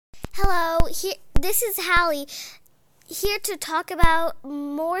Hello, this is Hallie, here to talk about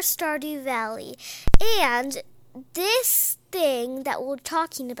more Stardew Valley. And this thing that we're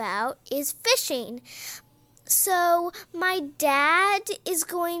talking about is fishing. So my dad is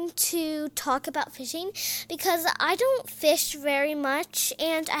going to talk about fishing because I don't fish very much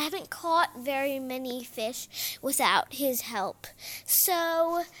and I haven't caught very many fish without his help.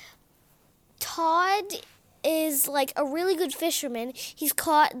 So Todd is like a really good fisherman. He's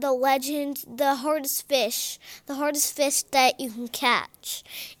caught the hardest fish that you can catch.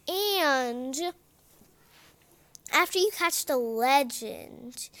 And after you catch the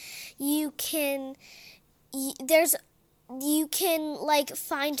legend, you can like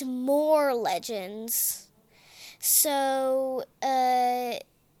find more legends. So can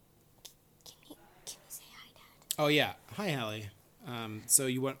you say hi, Dad? Oh yeah, hi Hallie. So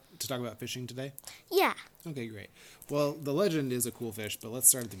you want to talk about fishing today? Yeah. Okay, great. Well, the legend is a cool fish, but let's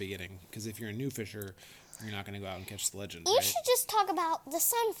start at the beginning, because if you're a new fisher, you're not going to go out and catch the legend, You right? should just talk about the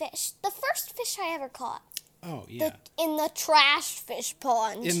sunfish, the first fish I ever caught. Oh, yeah. In the trash fish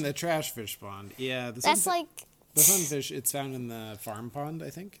pond. In the trash fish pond, yeah. The sunfish, it's found in the farm pond, I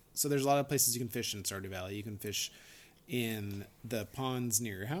think. So there's a lot of places you can fish in Stardew Valley. You can fish in the ponds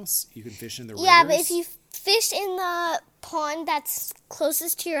near your house. You can fish in the rivers. Yeah, but if you fish in the pond that's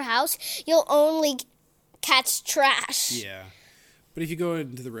closest to your house, you'll only catch trash. Yeah. But if you go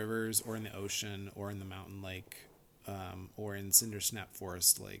into the rivers or in the ocean or in the mountain lake or in Cindersnap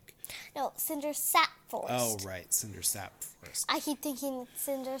Forest Lake. No, Cindersap Forest. Oh, right. Cindersap Forest. I keep thinking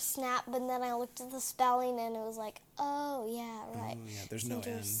Cindersnap, but then I looked at the spelling and it was like, oh, yeah, right. Oh, yeah, there's no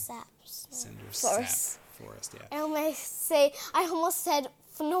N. Cindersap Forest, yeah. I almost said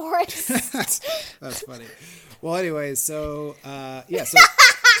Forest. That's funny. Well, anyway, so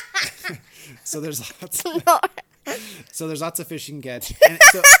so there's lots. So there's lots of fish you can catch.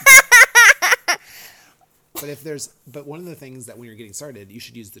 But one of the things that when you're getting started, you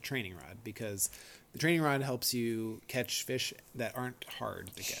should use the training rod, because the training rod helps you catch fish that aren't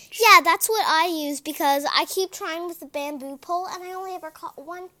hard to catch. Yeah, that's what I use because I keep trying with the bamboo pole and I only ever caught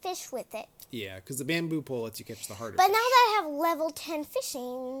one fish with it. Yeah, because the bamboo pole lets you catch the harder But fish. now that I have level 10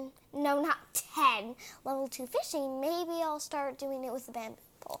 fishing, no, not 10, level 2 fishing, maybe I'll start doing it with the bamboo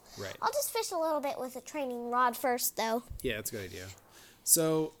pole. Right. I'll just fish a little bit with a training rod first, though. Yeah, that's a good idea.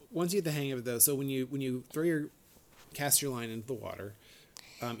 So once you get the hang of it, though, so when you cast your line into the water,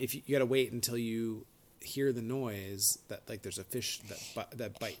 if you got to wait until you hear the noise that like there's a fish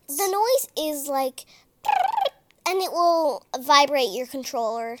that bites. The noise is like, and it will vibrate your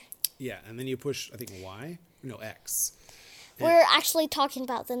controller. Yeah, and then you push, I think, Y? No, X. We're actually talking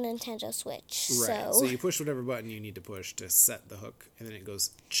about the Nintendo Switch. Right. So you push whatever button you need to push to set the hook, and then it goes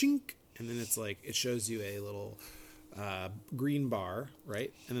chink, and then it's like it shows you a little green bar,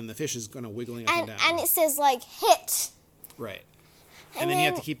 right? And then the fish is going to wiggling up and down. And it says like hit. Right. And then you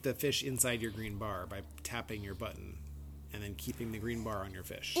have to keep the fish inside your green bar by tapping your button and then keeping the green bar on your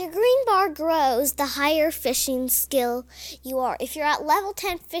fish. Your green bar grows the higher fishing skill you are. If you're at level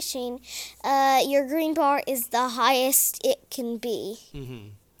 10 fishing, your green bar is the highest it can be.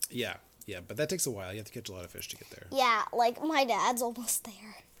 Mm-hmm. Yeah, but that takes a while. You have to catch a lot of fish to get there. Yeah, like my dad's almost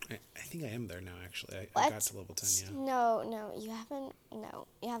there. I think I am there now, actually. I got to level 10, yeah. No, you haven't. No,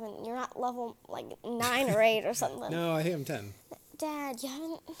 you haven't. You're not level, 9 or 8 or something. No, I think I'm 10. Dad, you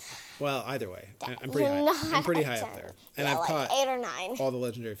haven't. Well, either way, I'm pretty high. I'm pretty high up there. And yeah, I've caught 8 or 9. all the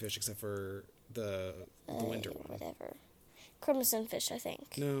legendary fish except for the winter one. Whatever. Crimson fish, I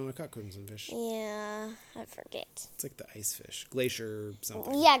think. No, I caught crimson fish. Yeah, I forget. It's like the ice fish. Glacier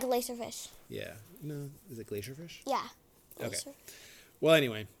something. Yeah, glacier fish. Yeah. No, is it glacier fish? Yeah. Glacier. Okay. Well,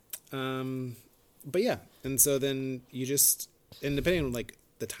 anyway. But yeah. And so then you just, and depending on like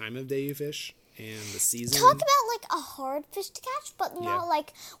the time of day you fish and the season. Talk about like a hard fish to catch, but not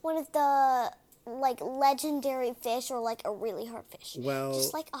like one of the like legendary fish or like a really hard fish. Well,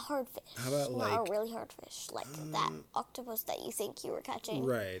 just like a hard fish. How about not a really hard fish, like that octopus that you think you were catching.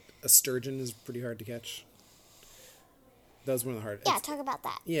 Right. A sturgeon is pretty hard to catch. That was one of the hardest. Yeah, talk about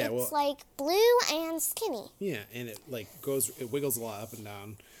that. Yeah, it's like blue and skinny. Yeah, and it like it wiggles a lot up and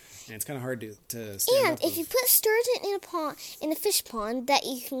down. And it's kind of hard to stand And up if you put sturgeon in a fish pond that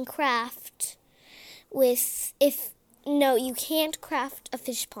you can craft with, you can't craft a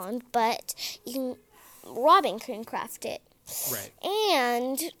fish pond, but Robin can craft it. Right.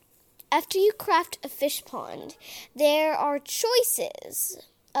 And after you craft a fish pond, there are choices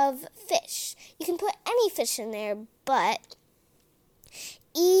of fish. You can put any fish in there, but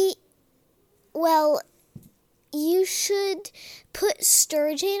you should put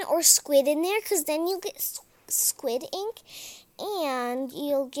sturgeon or squid in there because then you'll get squid ink and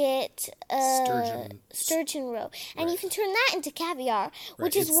you'll get sturgeon roe. And you can turn that into caviar,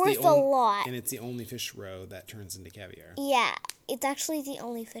 which is worth a lot. And it's the only fish roe that turns into caviar. Yeah, it's actually the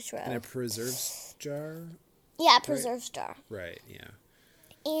only fish roe. In a preserves jar? Yeah, a preserves jar. Right, yeah.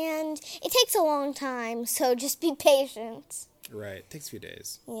 And it takes a long time, so just be patient. Right, it takes a few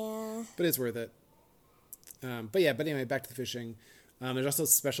days. Yeah. But it's worth it. But anyway, back to the fishing. There's also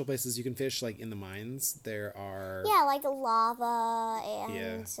special places you can fish, like in the mines. There are... Yeah, like lava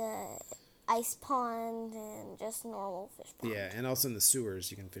and ice pond and just normal fish pond. Yeah, and also in the sewers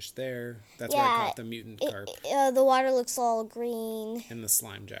you can fish there. That's where I caught the mutant carp. The water looks all green. And the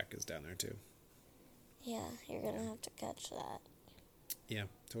slime jack is down there too. Yeah, you're going to have to catch that. Yeah,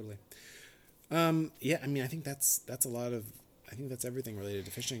 totally. I mean, I think that's a lot of... I think that's everything related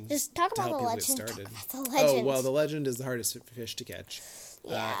to fishing. Just talk about the legend. Oh, well, the legend is the hardest fish to catch.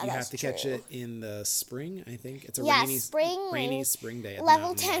 Yeah, you have to catch it in the spring, I think. It's a rainy spring day.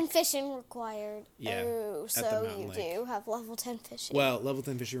 Level 10 fishing required. Yeah. Oh, so you do have level 10 fishing. Well, level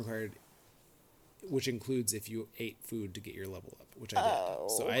 10 fishing required, which includes if you ate food to get your level up, which I did.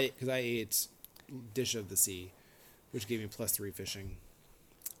 So because I ate Dish of the Sea, which gave me +3 fishing.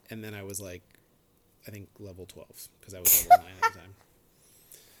 And then I was like, I think level 12 because I was level 9 at the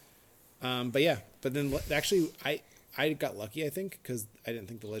time. But then actually I got lucky, I think, because I didn't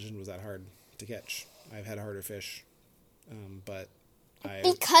think the legend was that hard to catch. I've had harder fish,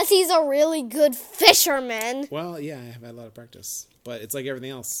 because he's a really good fisherman. Well, yeah, I have had a lot of practice, but it's like everything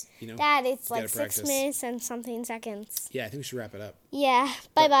else, Dad, it's like 6 minutes and something seconds. Yeah, I think we should wrap it up. Yeah.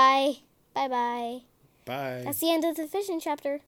 Bye. Bye. That's the end of the fishing chapter.